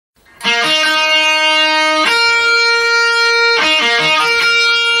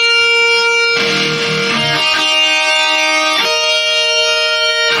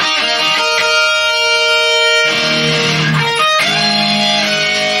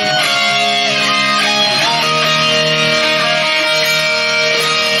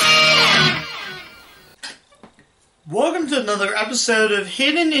episode of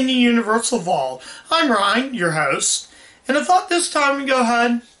Hidden in the Universal Vault. I'm Ryan, your host, and I thought this time we go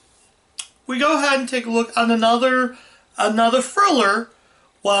ahead and take a look at another thriller.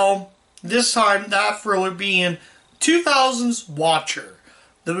 Well, this time that thriller being 2000's Watcher.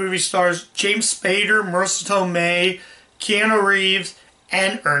 The movie stars James Spader, Marisa Tomei, Keanu Reeves,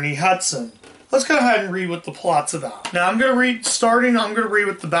 and Ernie Hudson. Let's go ahead and read what the plot's about. Now I'm going to read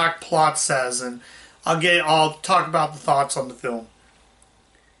what the back plot says, and I'll talk about the thoughts on the film.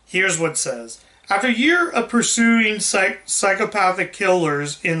 Here's what it says. After a year of pursuing psychopathic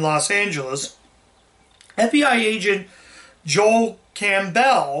killers in Los Angeles, FBI agent Joel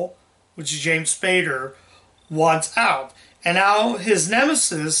Campbell, which is James Spader, wants out. And now his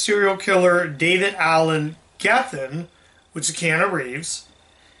nemesis, serial killer David Allen Geffen, which is Keanu Reeves,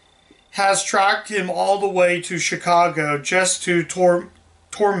 has tracked him all the way to Chicago just to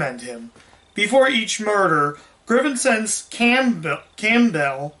torment him. Before each murder, Griffin sends Campbell,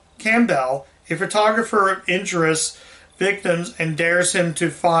 a photographer of interest victims, and dares him to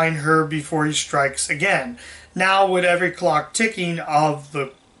find her before he strikes again. Now with every ticking of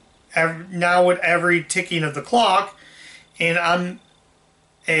the clock, and an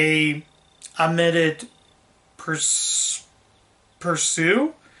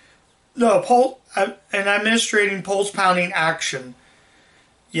administrating pulse-pounding action.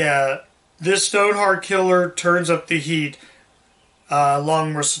 Yeah, this stone-hard killer turns up the heat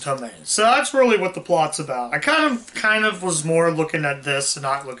along Marisa Tomei. So that's really what the plot's about. I kind of was more looking at this and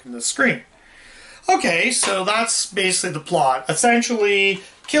not looking at the screen. Okay, so that's basically the plot. Essentially,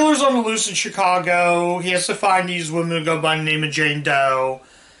 killer's on the loose in Chicago. He has to find these women who go by the name of Jane Doe,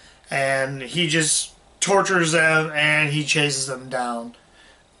 and he just tortures them and he chases them down.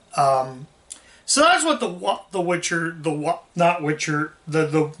 So that's what the Watcher,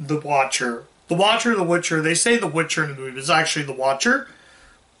 they say the Witcher in the movie, but it's actually the Watcher.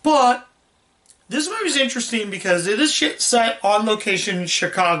 But this movie is interesting because it is set on location in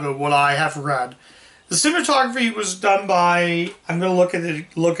Chicago, what I have read. The cinematography was done by, I'm going to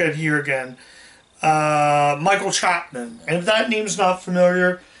look at here again, Michael Chapman. And if that name's not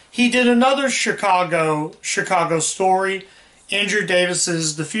familiar, he did another Chicago story, Andrew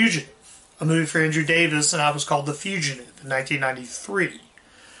Davis's The Fugitive. A movie for Andrew Davis, and that was called The Fugitive in 1993.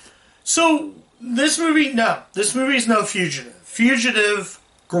 So, this movie is no Fugitive. Fugitive,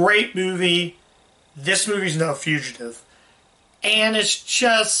 great movie. This movie's no Fugitive. And it's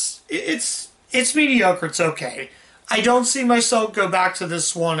just, it's mediocre, it's okay. I don't see myself go back to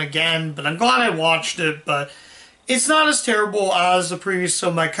this one again, but I'm glad I watched it, but it's not as terrible as the previous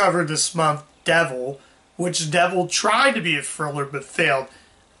film I covered this month, Devil, which Devil tried to be a thriller but failed.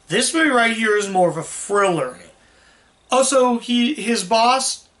 This movie right here is more of a thriller. Also, his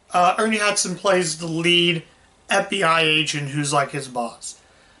boss, Ernie Hudson, plays the lead FBI agent who's like his boss.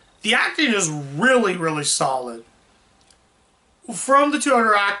 The acting is really, really solid. From the two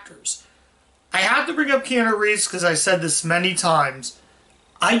other actors, I have to bring up Keanu Reeves because I said this many times.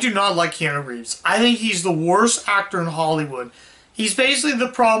 I do not like Keanu Reeves. I think he's the worst actor in Hollywood. He's basically the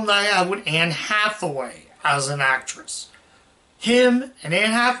problem that I have with Anne Hathaway as an actress. Him and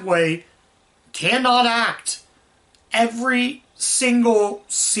Anne Hathaway cannot act. Every single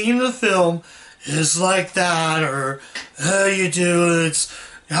scene of the film is like that, or how you do it,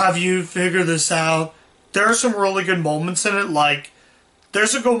 have you figured this out? There are some really good moments in it, like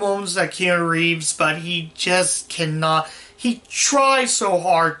there's some good moments that Keanu Reeves, but he just cannot. He tries so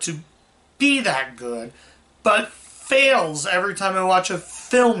hard to be that good, but fails every time I watch a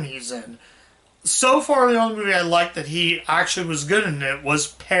film he's in. So far, the only movie I liked that he actually was good in it was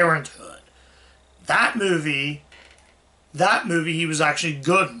Parenthood. That movie, he was actually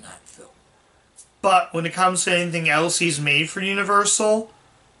good in that film. But when it comes to anything else he's made for Universal,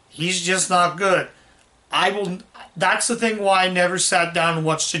 he's just not good. That's the thing why I never sat down and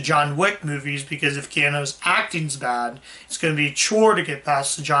watched the John Wick movies, because if Keanu's acting's bad, it's going to be a chore to get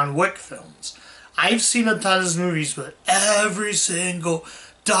past the John Wick films. I've seen a ton of his movies, but every single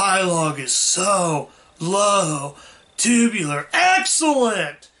dialogue is so low, tubular,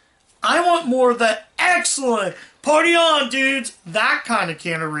 excellent! I want more of that excellent, party on dudes, that kind of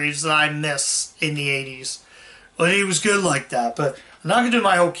Keanu Reeves that I miss in the 80s. But he was good like that, but I'm not going to do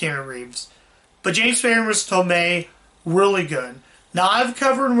my whole Keanu Reeves. But James Spader and Marisa Tomei, really good. Now, I've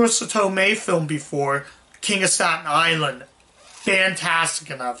covered a Marisa Tomei film before, King of Staten Island. Fantastic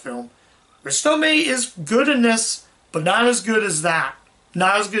in that film. Marisa Tomei is good in this, but not as good as that.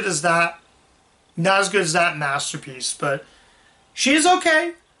 Not as good as that masterpiece, but she's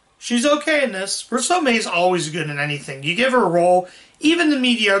okay. She's okay in this. Marisa Tomei is always good in anything. You give her a role, even the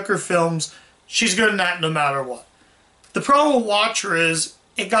mediocre films, she's good in that no matter what. The problem with Watcher is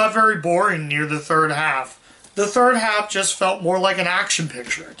it got very boring near the third half. The third half just felt more like an action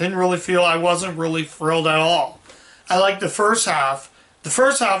picture. I wasn't really thrilled at all. I liked the first half. The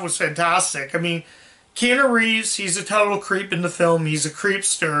first half was fantastic. I mean, Keanu Reeves, he's a total creep in the film. He's a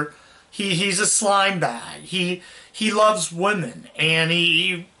creepster. He's a slime bag. He loves women, and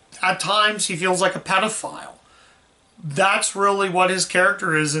he at times he feels like a pedophile. That's really what his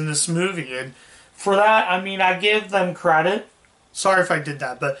character is in this movie, and for that, I mean, I give them credit. Sorry if I did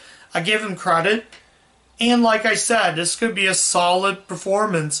that, but I give him credit. And like I said, this could be a solid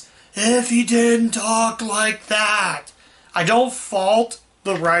performance if he didn't talk like that. I don't fault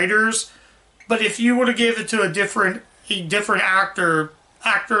the writers, but if you would have given it to a different actor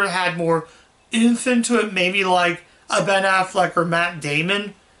that had more oomph into it, maybe like a Ben Affleck or Matt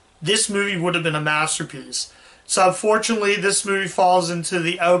Damon, this movie would have been a masterpiece. So unfortunately, this movie falls into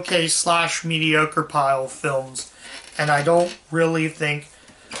the okay/mediocre pile of films, and I don't really think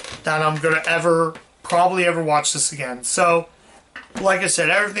that I'm going to probably ever watch this again. So, like I said,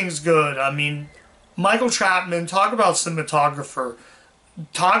 everything's good. I mean, Michael Chapman, talk about cinematographer.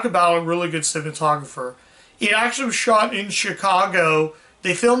 Talk about a really good cinematographer. It actually was shot in Chicago.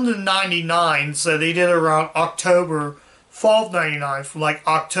 They filmed in '99, so they did it around fall of '99, from like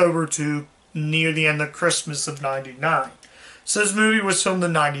October to near the end of Christmas of '99. So this movie was filmed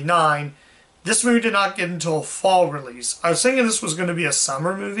in '99. This movie did not get until a fall release. I was thinking this was going to be a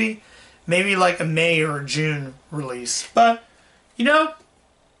summer movie, maybe like a May or a June release. But, you know,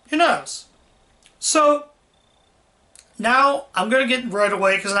 who knows? So, now I'm going to get right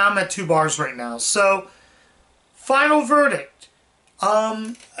away because now I'm at 2 bars right now. So, final verdict.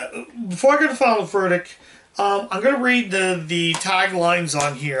 Before I go to final verdict, I'm going to read the taglines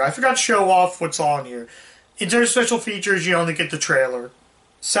on here. I forgot to show off what's on here. In terms of special features, you only get the trailer.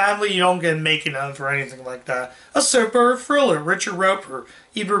 Sadly, you don't get a making of or anything like that. A soap opera thriller, Richard Roeper,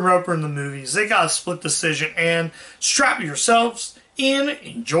 Eber Roeper in the movies. They got a split decision, and strap yourselves in,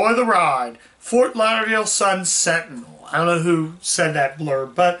 enjoy the ride. Fort Lauderdale Sun Sentinel. I don't know who said that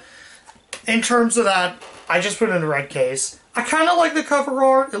blurb, but in terms of that, I just put it in the right case. I kind of like the cover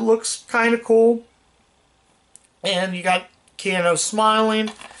art. It looks kind of cool. And you got Keanu smiling.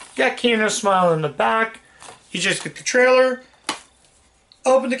 You got Keanu smiling in the back. You just get the trailer.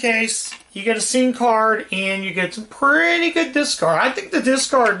 Open the case, you get a scene card, and you get some pretty good disc art. I think the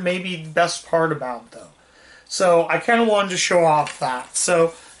disc art may be the best part about it, though. So I kind of wanted to show off that.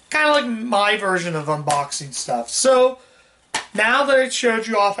 So kind of like my version of unboxing stuff. So now that I showed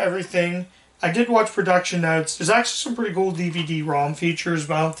you off everything, I did watch production notes. There's actually some pretty cool DVD-ROM features,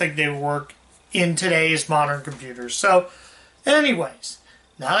 but I don't think they work in today's modern computers. So anyways,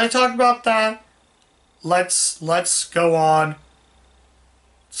 now that I talked about that, let's go on.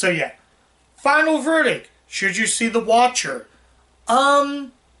 So yeah, final verdict. Should you see The Watcher?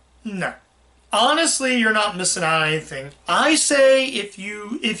 No. Honestly, you're not missing out on anything. I say if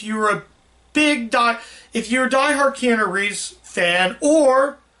you're a diehard Keanu Reeves fan,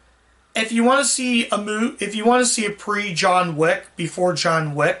 or if you want to see a pre-John Wick, before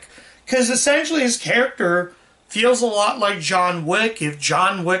John Wick, because essentially his character feels a lot like John Wick if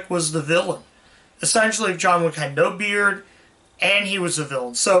John Wick was the villain. Essentially, if John Wick had no beard and he was a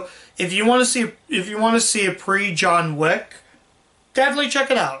villain. So if you want to see a pre-John Wick, definitely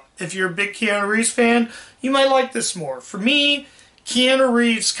check it out. If you're a big Keanu Reeves fan, you might like this more. For me, Keanu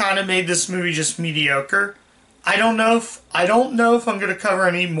Reeves kind of made this movie just mediocre. I don't know if I'm going to cover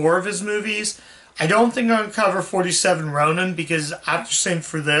any more of his movies. I don't think I'm going to cover 47 Ronin, because after sitting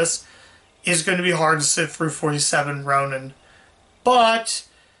through this, it's going to be hard to sit through 47 Ronin. But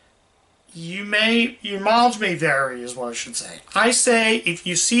your mileage may vary, is what I should say. I say, if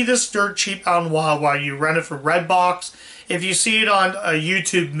you see this dirt cheap out in Wawa, you rent it from Redbox. If you see it on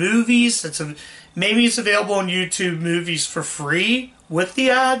YouTube Movies, maybe it's available on YouTube Movies for free with the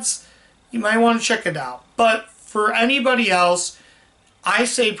ads, you might want to check it out. But for anybody else, I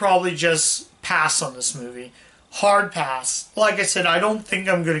say probably just pass on this movie. Hard pass. Like I said, I don't think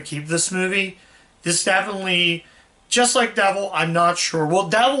I'm going to keep this movie. This definitely, just like Devil, I'm not sure. Well,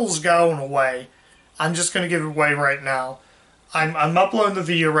 Devil's going away. I'm just going to give it away right now. I'm uploading the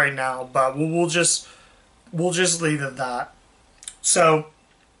video right now, but we'll just leave it at that. So,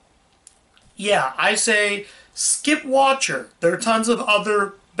 yeah, I say skip Watcher. There are tons of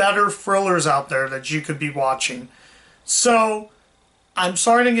other better thrillers out there that you could be watching. So, I'm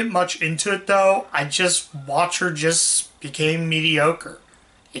sorry to get much into it, though. Watcher just became mediocre.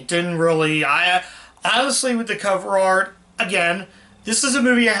 It didn't really, honestly, with the cover art, again, this is a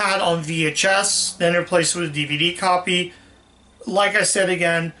movie I had on VHS, then replaced with a DVD copy. Like I said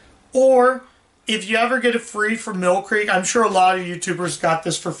again, or if you ever get it free from Mill Creek, I'm sure a lot of YouTubers got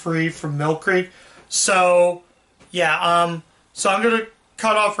this for free from Mill Creek. So, yeah, so I'm going to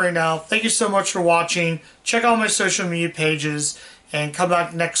cut off right now. Thank you so much for watching. Check out my social media pages and come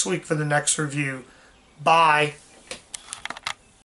back next week for the next review. Bye.